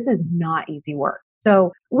 Like, this is not easy work.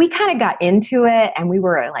 So we kind of got into it, and we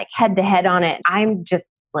were like head to head on it. I'm just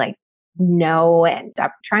like, no. And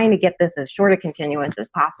I'm trying to get this as short a continuance as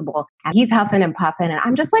possible. And he's huffing and puffing. And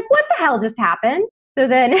I'm just like, what the hell just happened? So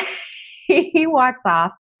then he walks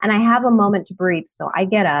off, and I have a moment to breathe. So I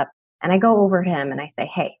get up. And I go over to him and I say,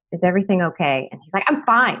 hey, is everything okay? And he's like, I'm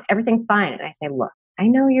fine. Everything's fine. And I say, look, I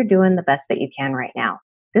know you're doing the best that you can right now.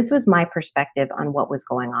 This was my perspective on what was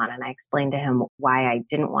going on. And I explained to him why I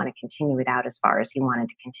didn't want to continue it out as far as he wanted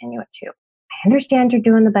to continue it too. I understand you're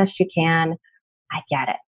doing the best you can. I get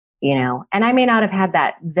it, and I may not have had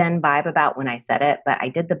that Zen vibe about when I said it, but I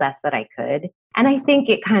did the best that I could. And I think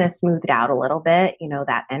it kind of smoothed out a little bit,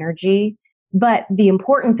 that energy. But the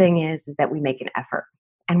important thing is that we make an effort.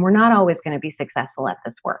 And we're not always going to be successful at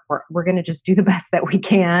this work. We're going to just do the best that we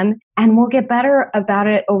can, and we'll get better about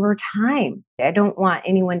it over time. I don't want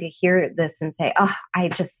anyone to hear this and say, oh, I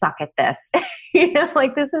just suck at this.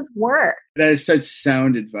 Like this is work. That is such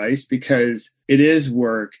sound advice, because it is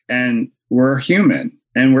work, and we're human,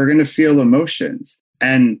 and we're going to feel emotions.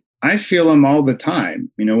 And I feel them all the time.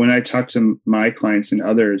 When I talk to my clients and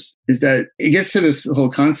others, is that it gets to this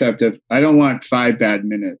whole concept of, I don't want 5 bad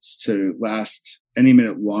minutes to last any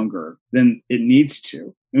minute longer than it needs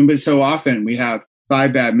to. But so often we have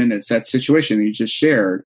 5 bad minutes, that situation that you just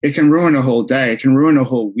shared, it can ruin a whole day. It can ruin a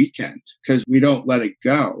whole weekend because we don't let it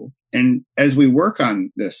go. And as we work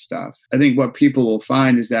on this stuff, I think what people will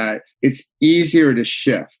find is that it's easier to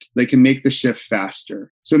shift. They can make the shift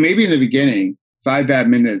faster. So maybe in the beginning, 5 bad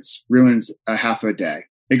minutes ruins a half a day.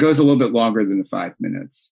 It goes a little bit longer than the 5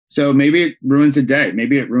 minutes. So maybe it ruins a day.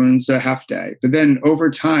 Maybe it ruins a half day. But then over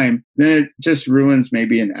time, then it just ruins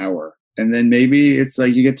maybe an hour. And then maybe it's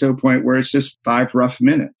like you get to a point where it's just 5 rough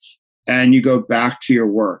minutes and you go back to your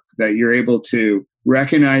work, that you're able to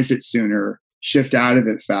recognize it sooner, shift out of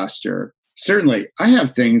it faster. Certainly, I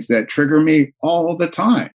have things that trigger me all the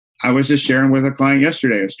time. I was just sharing with a client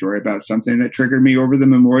yesterday a story about something that triggered me over the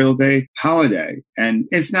Memorial Day holiday. And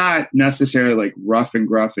it's not necessarily like rough and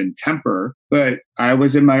gruff in temper, but I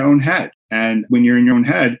was in my own head. And when you're in your own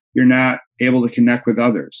head, you're not able to connect with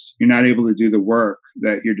others. You're not able to do the work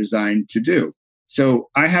that you're designed to do.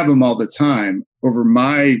 So I have them all the time. Over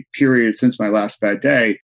my period since my last bad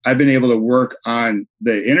day, I've been able to work on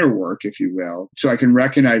the inner work, if you will, so I can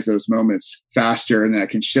recognize those moments faster and then I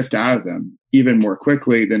can shift out of them even more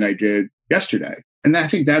quickly than I did yesterday. And I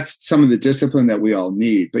think that's some of the discipline that we all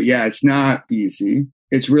need. But yeah, it's not easy.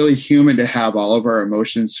 It's really human to have all of our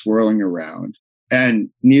emotions swirling around. And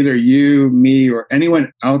neither you, me, or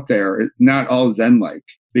anyone out there, not all Zen-like,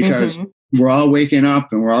 because we're all waking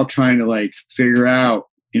up and we're all trying to like figure out,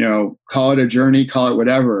 call it a journey, call it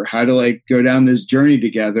whatever, how to like go down this journey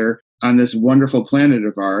together on this wonderful planet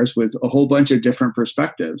of ours with a whole bunch of different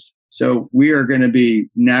perspectives. So we are going to be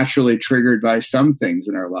naturally triggered by some things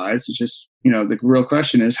in our lives. It's just, the real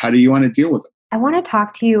question is, how do you want to deal with it? I want to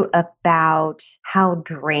talk to you about how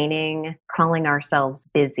draining calling ourselves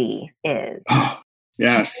busy is.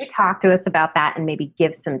 Yes. Can you talk to us about that and maybe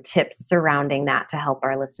give some tips surrounding that to help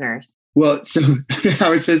our listeners? Well, so I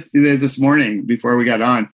was just this morning before we got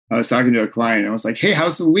on, I was talking to a client. I was like, hey,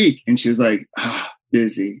 how's the week? And she was like,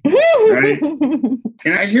 busy. Right?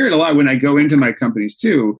 And I hear it a lot when I go into my companies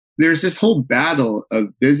too. There's this whole battle of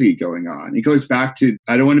busy going on. It goes back to,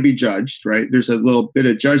 I don't want to be judged, right? There's a little bit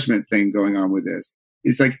of judgment thing going on with this.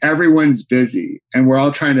 It's like everyone's busy and we're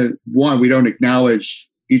all trying to, we don't acknowledge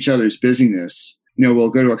each other's busyness.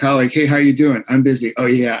 We'll go to a colleague, hey, how you doing? I'm busy. Oh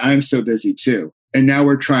yeah, I'm so busy too. And now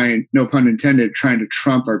we're trying, no pun intended, trying to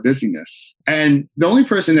trump our busyness. And the only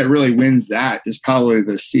person that really wins that is probably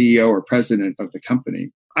the CEO or president of the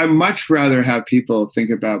company. I much rather have people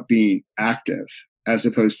think about being active as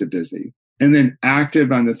opposed to busy, and then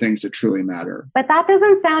active on the things that truly matter. But that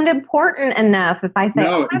doesn't sound important enough if I say,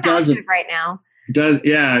 no, I'm active right now.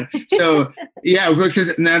 Yeah. So,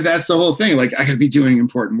 because that's the whole thing. Like, I could be doing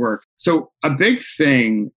important work. So a big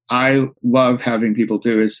thing I love having people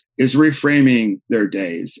do is reframing their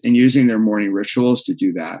days and using their morning rituals to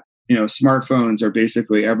do that. Smartphones are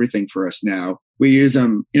basically everything for us now. We use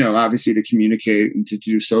them, obviously to communicate and to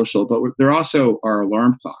do social, but they're also our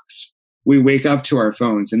alarm clocks. We wake up to our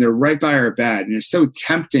phones and they're right by our bed. And it's so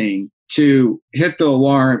tempting to hit the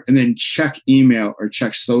alarm and then check email or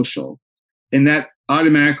check social. And that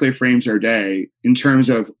automatically frames our day in terms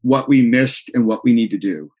of what we missed and what we need to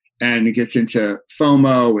do. And it gets into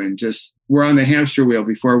FOMO and just we're on the hamster wheel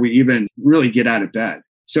before we even really get out of bed.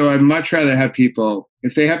 So I'd much rather have people,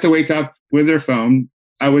 if they have to wake up with their phone,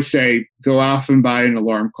 I would say go off and buy an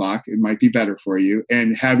alarm clock. It might be better for you,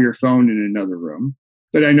 and have your phone in another room.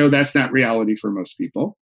 But I know that's not reality for most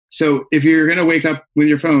people. So if you're going to wake up with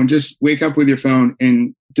your phone, just wake up with your phone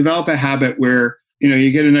and develop a habit where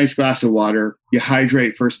you get a nice glass of water, you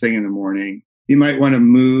hydrate first thing in the morning. You might want to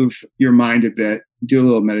move your mind a bit, do a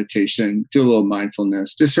little meditation, do a little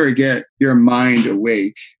mindfulness, just sort of get your mind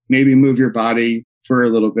awake, maybe move your body for a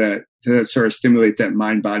little bit to sort of stimulate that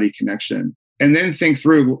mind-body connection. And then think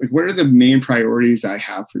through, what are the main priorities I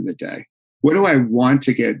have for the day? What do I want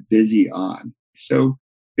to get busy on? So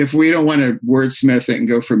if we don't want to wordsmith it and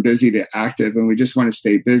go from busy to active and we just want to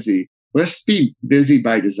stay busy, let's be busy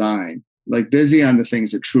by design. Like busy on the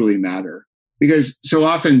things that truly matter. Because so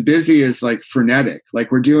often busy is like frenetic,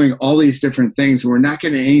 like we're doing all these different things and we're not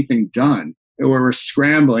getting anything done, or we're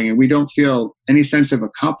scrambling and we don't feel any sense of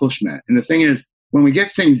accomplishment. And the thing is, when we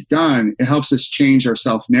get things done, it helps us change our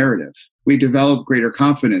self-narrative. We develop greater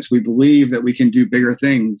confidence. We believe that we can do bigger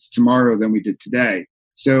things tomorrow than we did today.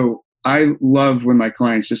 So I love when my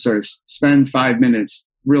clients just sort of spend 5 minutes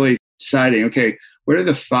really deciding, okay, what are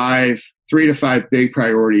the 3 to 5 big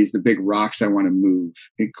priorities, the big rocks I want to move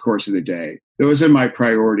in the course of the day? Those are my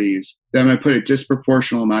priorities that I'm going to put a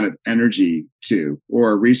disproportional amount of energy to,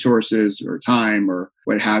 or resources or time or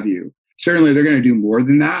what have you. Certainly they're going to do more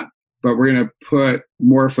than that, but we're going to put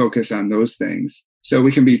more focus on those things. So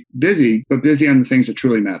we can be busy, but busy on the things that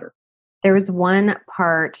truly matter. There was one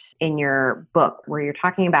part in your book where you're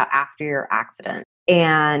talking about after your accident.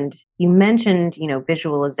 And you mentioned,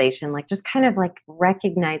 visualization, like just kind of like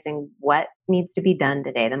recognizing what needs to be done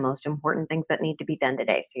today, the most important things that need to be done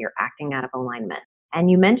today. So you're acting out of alignment.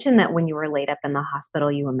 And you mentioned that when you were laid up in the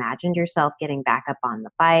hospital, you imagined yourself getting back up on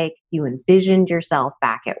the bike. You envisioned yourself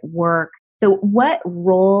back at work. So what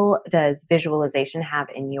role does visualization have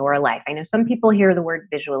in your life? I know some people hear the word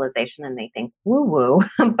visualization and they think woo-woo,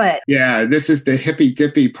 but... Yeah, this is the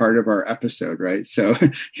hippy-dippy part of our episode, right? So,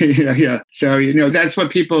 yeah. So, that's what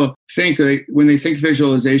people think. When they think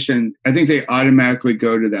visualization, I think they automatically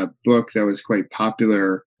go to that book that was quite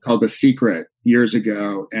popular called The Secret years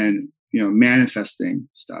ago and, manifesting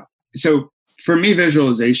stuff. So for me,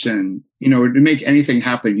 visualization, to make anything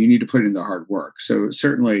happen, you need to put in the hard work. So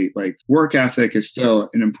certainly like work ethic is still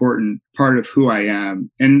an important part of who I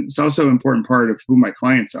am. And it's also an important part of who my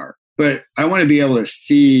clients are. But I want to be able to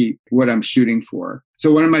see what I'm shooting for.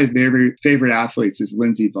 So one of my favorite athletes is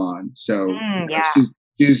Lindsey Vonn. So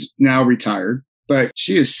she's now retired, but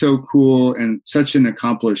she is so cool and such an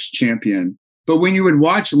accomplished champion. But when you would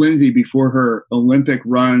watch Lindsey before her Olympic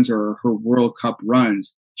runs or her World Cup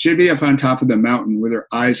runs, she'd be up on top of the mountain with her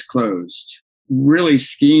eyes closed, really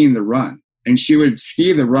skiing the run. And she would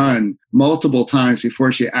ski the run multiple times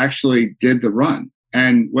before she actually did the run.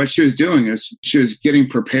 And what she was doing is she was getting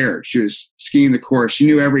prepared. She was skiing the course. She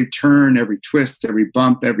knew every turn, every twist, every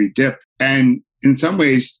bump, every dip. And in some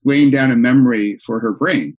ways laying down a memory for her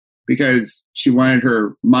brain because she wanted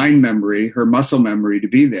her mind memory, her muscle memory to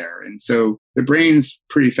be there. And so the brain's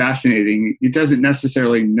pretty fascinating. It doesn't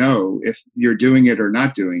necessarily know if you're doing it or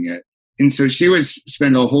not doing it. And so she would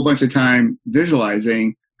spend a whole bunch of time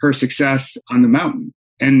visualizing her success on the mountain.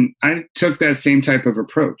 And I took that same type of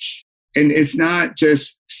approach. And it's not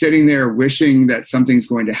just sitting there wishing that something's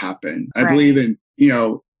going to happen. I believe in,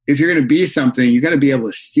 if you're going to be something, you got to be able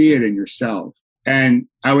to see it in yourself. And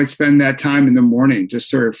I would spend that time in the morning just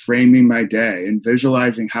sort of framing my day and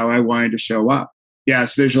visualizing how I wanted to show up.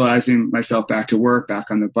 Yes, visualizing myself back to work, back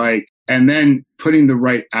on the bike, and then putting the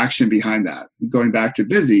right action behind that. Going back to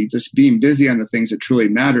busy, just being busy on the things that truly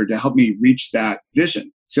matter to help me reach that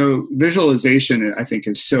vision. So visualization, I think,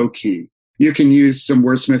 is so key. You can use some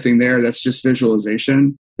wordsmithing there. That's just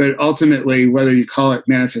visualization. But ultimately, whether you call it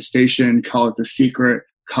manifestation, call it the secret,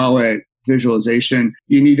 call it visualization,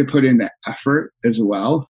 you need to put in the effort as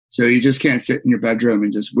well. So you just can't sit in your bedroom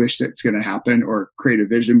and just wish that it's going to happen or create a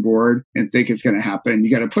vision board and think it's going to happen.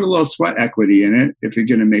 You got to put a little sweat equity in it if you're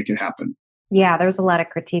going to make it happen. Yeah, there's a lot of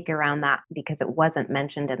critique around that because it wasn't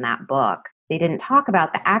mentioned in that book. They didn't talk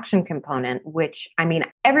about the action component, which, I mean,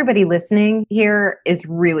 everybody listening here is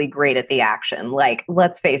really great at the action. Like,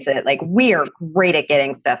 let's face it, like we are great at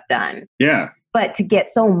getting stuff done. Yeah. But to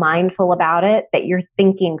get so mindful about it that you're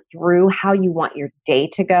thinking through how you want your day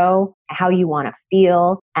to go, how you want to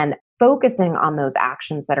feel, and focusing on those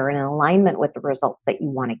actions that are in alignment with the results that you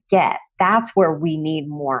want to get. That's where we need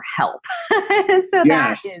more help. So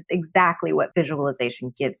Yes. That is exactly what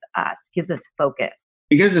visualization gives us focus.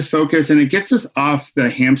 It gives us focus and it gets us off the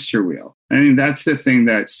hamster wheel. I think that's the thing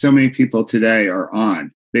that so many people today are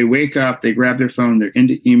on. They wake up, they grab their phone, they're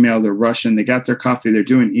into email, they're rushing, they got their coffee, they're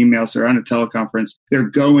doing emails, they're on a teleconference, they're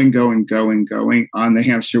going on the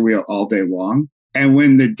hamster wheel all day long. And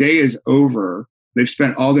when the day is over, they've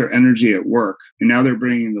spent all their energy at work and now they're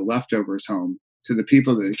bringing the leftovers home to the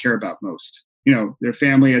people that they care about most. Their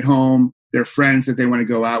family at home, their friends that they want to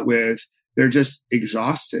go out with. They're just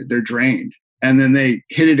exhausted. They're drained. And then they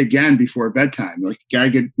hit it again before bedtime. Like, got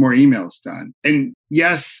to get more emails done. And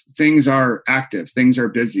yes, things are active. Things are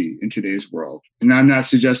busy in today's world. And I'm not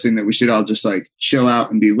suggesting that we should all just like chill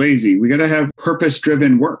out and be lazy. We got to have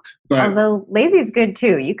purpose-driven work. But although lazy is good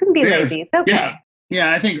too. You can be lazy. It's okay.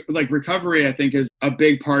 Yeah. I think like recovery, is a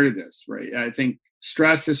big part of this, right? I think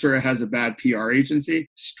stress is sort of has a bad PR agency.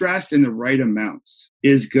 Stress in the right amounts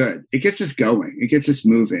is good. It gets us going. It gets us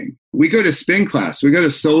moving. We go to spin class. We go to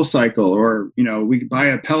SoulCycle, or, we buy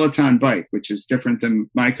a Peloton bike, which is different than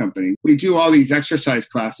my company. We do all these exercise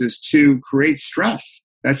classes to create stress.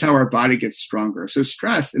 That's how our body gets stronger. So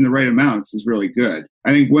stress in the right amounts is really good.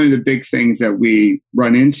 I think one of the big things that we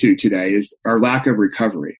run into today is our lack of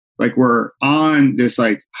recovery. Like, we're on this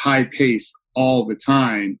like high pace all the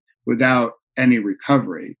time without any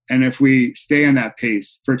recovery. And if we stay on that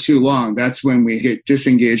pace for too long, that's when we get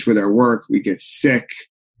disengaged with our work. We get sick,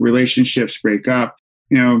 relationships break up,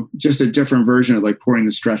 just a different version of like pouring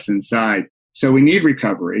the stress inside. So we need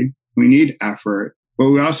recovery. We need effort, but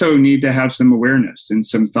we also need to have some awareness and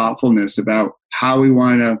some thoughtfulness about how we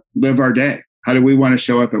want to live our day. How do we want to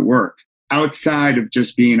show up at work outside of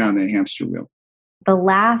just being on the hamster wheel? The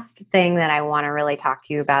last thing that I want to really talk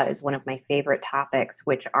to you about is one of my favorite topics,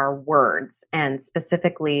 which are words, and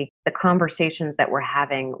specifically the conversations that we're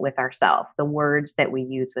having with ourselves, the words that we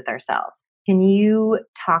use with ourselves. Can you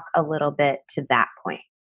talk a little bit to that point?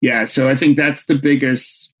 Yeah, so I think that's the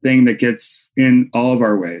biggest thing that gets in all of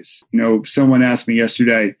our ways. Someone asked me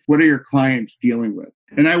yesterday, what are your clients dealing with?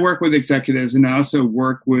 And I work with executives, and I also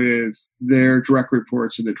work with their direct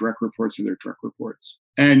reports or the direct reports of their direct reports.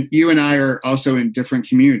 And you and I are also in different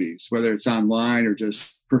communities, whether it's online or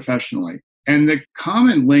just professionally. And the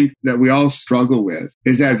common link that we all struggle with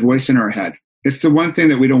is that voice in our head. It's the one thing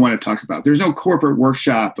that we don't want to talk about. There's no corporate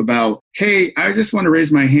workshop about, hey, I just want to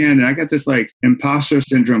raise my hand and I got this like imposter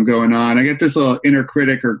syndrome going on. I got this little inner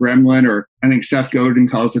critic or gremlin, or I think Seth Godin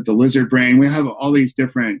calls it the lizard brain. We have all these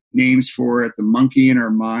different names for it, the monkey in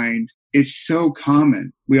our mind. It's so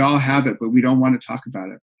common. We all have it, but we don't want to talk about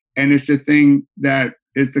it. And it's the thing that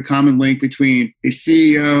is the common link between a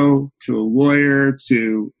CEO to a lawyer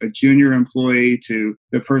to a junior employee to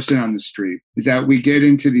the person on the street, is that we get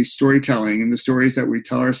into these storytelling and the stories that we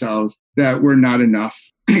tell ourselves that we're not enough.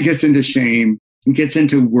 It gets into shame. It gets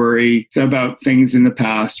into worry about things in the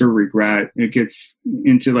past or regret. It gets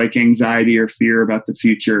into like anxiety or fear about the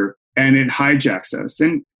future, and it hijacks us.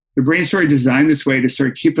 And the brain story designed this way to sort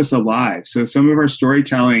of keep us alive. So some of our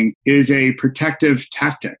storytelling is a protective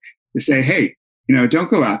tactic to say, hey,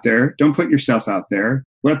 don't go out there. Don't put yourself out there.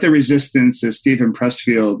 let the resistance, as Stephen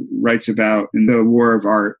Pressfield writes about in The War of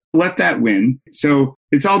Art, let that win. So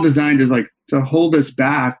it's all designed to hold us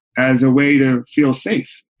back as a way to feel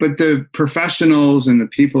safe. But the professionals and the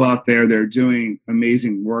people out there that are doing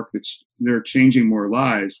amazing work, they're changing more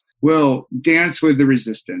lives, will dance with the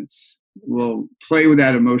resistance, will play with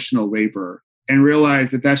that emotional labor and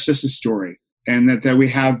realize that that's just a story and that we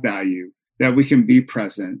have value, that we can be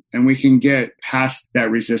present and we can get past that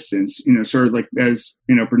resistance, sort of like as,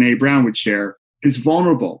 Brene Brown would share, it's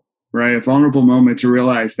vulnerable, right? A vulnerable moment to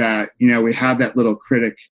realize that, we have that little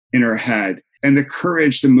critic in our head and the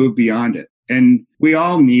courage to move beyond it. And we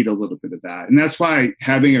all need a little bit of that. And that's why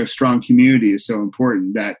having a strong community is so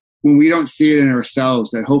important, that when we don't see it in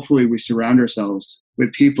ourselves, that hopefully we surround ourselves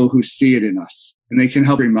with people who see it in us. And they can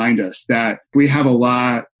help remind us that we have a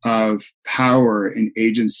lot of power and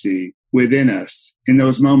agency within us in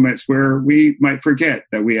those moments where we might forget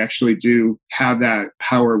that we actually do have that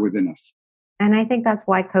power within us. And I think that's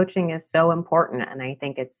why coaching is so important. And I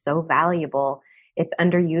think it's so valuable. It's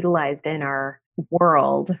underutilized in our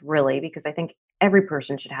world, really, because I think every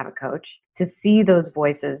person should have a coach to see those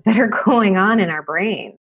voices that are going on in our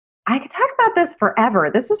brain. I could talk about this forever.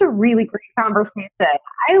 This was a really great conversation.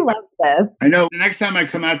 I love this. I know the next time I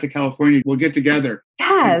come out to California, we'll get together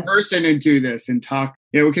in person and do this and talk.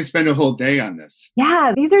 Yeah, we could spend a whole day on this.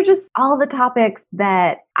 Yeah, these are just all the topics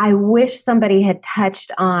that I wish somebody had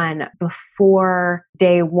touched on before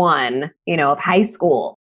day one, of high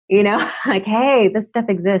school. Like, hey, this stuff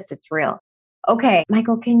exists. It's real. Okay,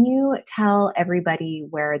 Michael, can you tell everybody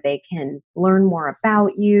where they can learn more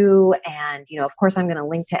about you? And, of course, I'm going to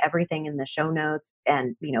link to everything in the show notes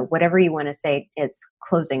and, whatever you want to say, it's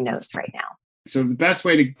closing notes right now. So the best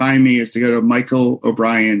way to find me is to go to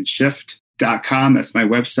michaelobrienshift.com. That's my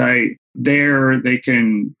website. There they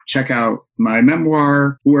can check out my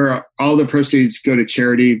memoir, where all the proceeds go to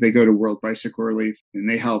charity. They go to World Bicycle Relief, and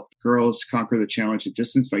they help girls conquer the challenge of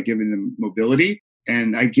distance by giving them mobility.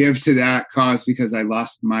 And I give to that cause because I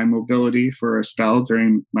lost my mobility for a spell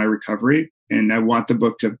during my recovery. And I want the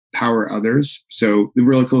book to power others. So the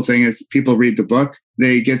really cool thing is people read the book,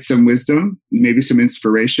 they get some wisdom, maybe some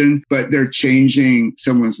inspiration, but they're changing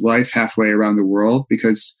someone's life halfway around the world,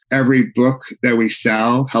 because every book that we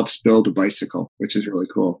sell helps build a bicycle, which is really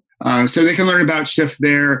cool. So they can learn about Shift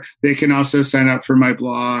there. They can also sign up for my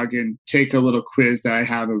blog and take a little quiz that I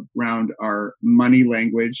have around our money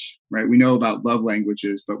language, right? We know about love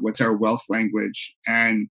languages, but what's our wealth language?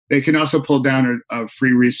 And they can also pull down a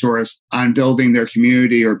free resource on building their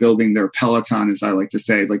community or building their Peloton, as I like to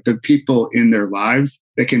say, like the people in their lives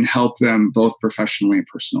that can help them both professionally and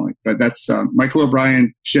personally. But that's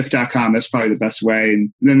michaelobrienshift.com. That's probably the best way.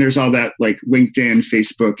 And then there's all that like LinkedIn,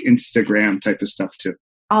 Facebook, Instagram type of stuff too.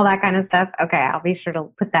 All that kind of stuff. Okay, I'll be sure to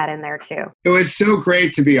put that in there too. It was so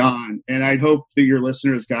great to be on. And I hope that your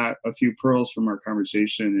listeners got a few pearls from our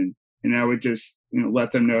conversation. And I would just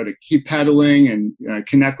let them know to keep pedaling and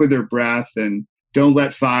connect with their breath, and don't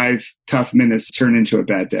let 5 tough minutes turn into a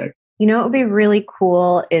bad day. What would be really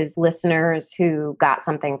cool is listeners who got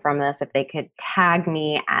something from this, if they could tag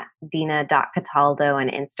me at Dina.Cataldo on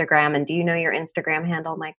Instagram. And do you know your Instagram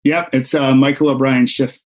handle, Mike? Yep, it's Michael O'Brien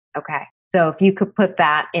Shift. Okay. So if you could put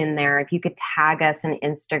that in there, if you could tag us on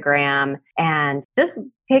Instagram and just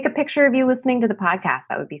take a picture of you listening to the podcast,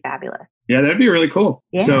 that would be fabulous. Yeah, that'd be really cool.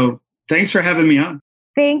 Yeah. So thanks for having me on.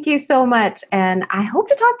 Thank you so much. And I hope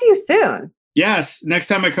to talk to you soon. Yes. Next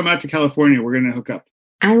time I come out to California, we're going to hook up.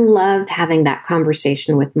 I loved having that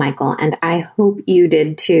conversation with Michael, and I hope you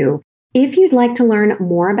did too. If you'd like to learn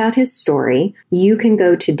more about his story, you can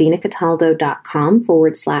go to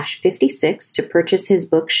dinacataldo.com/56 to purchase his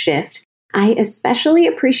book, Shift. I especially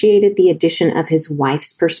appreciated the addition of his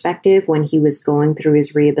wife's perspective when he was going through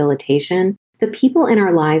his rehabilitation. The people in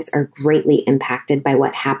our lives are greatly impacted by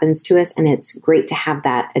what happens to us, and it's great to have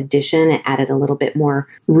that addition. It added a little bit more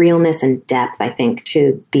realness and depth, I think,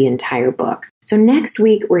 to the entire book. So next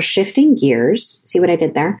week, we're shifting gears, see what I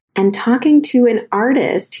did there, and talking to an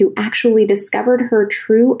artist who actually discovered her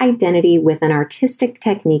true identity with an artistic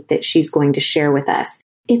technique that she's going to share with us.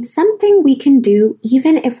 It's something we can do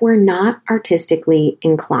even if we're not artistically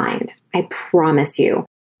inclined. I promise you.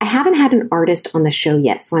 I haven't had an artist on the show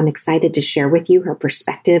yet, so I'm excited to share with you her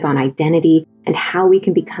perspective on identity and how we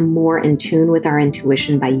can become more in tune with our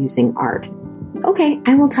intuition by using art. Okay,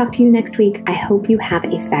 I will talk to you next week. I hope you have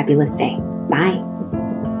a fabulous day. Bye.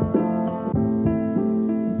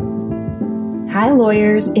 Hi,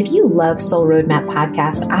 lawyers. If you love Soul Roadmap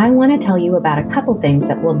Podcast, I want to tell you about a couple things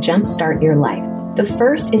that will jumpstart your life. The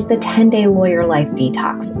first is the 10-day Lawyer Life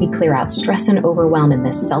Detox. We clear out stress and overwhelm in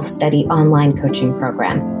this self-study online coaching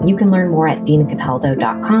program. You can learn more at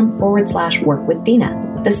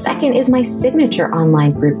dinacataldo.com/workwithdina. The second is my signature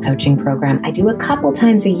online group coaching program I do a couple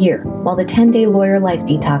times a year. While the 10-day Lawyer Life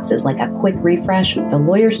Detox is like a quick refresh, the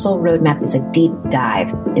Lawyer Soul Roadmap is a deep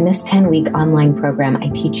dive. In this 10-week online program, I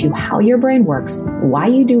teach you how your brain works, why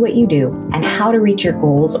you do what you do, and how to reach your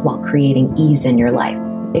goals while creating ease in your life.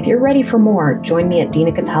 If you're ready for more, join me at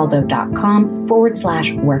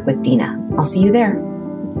dinacataldo.com/workwithdina. I'll see you there.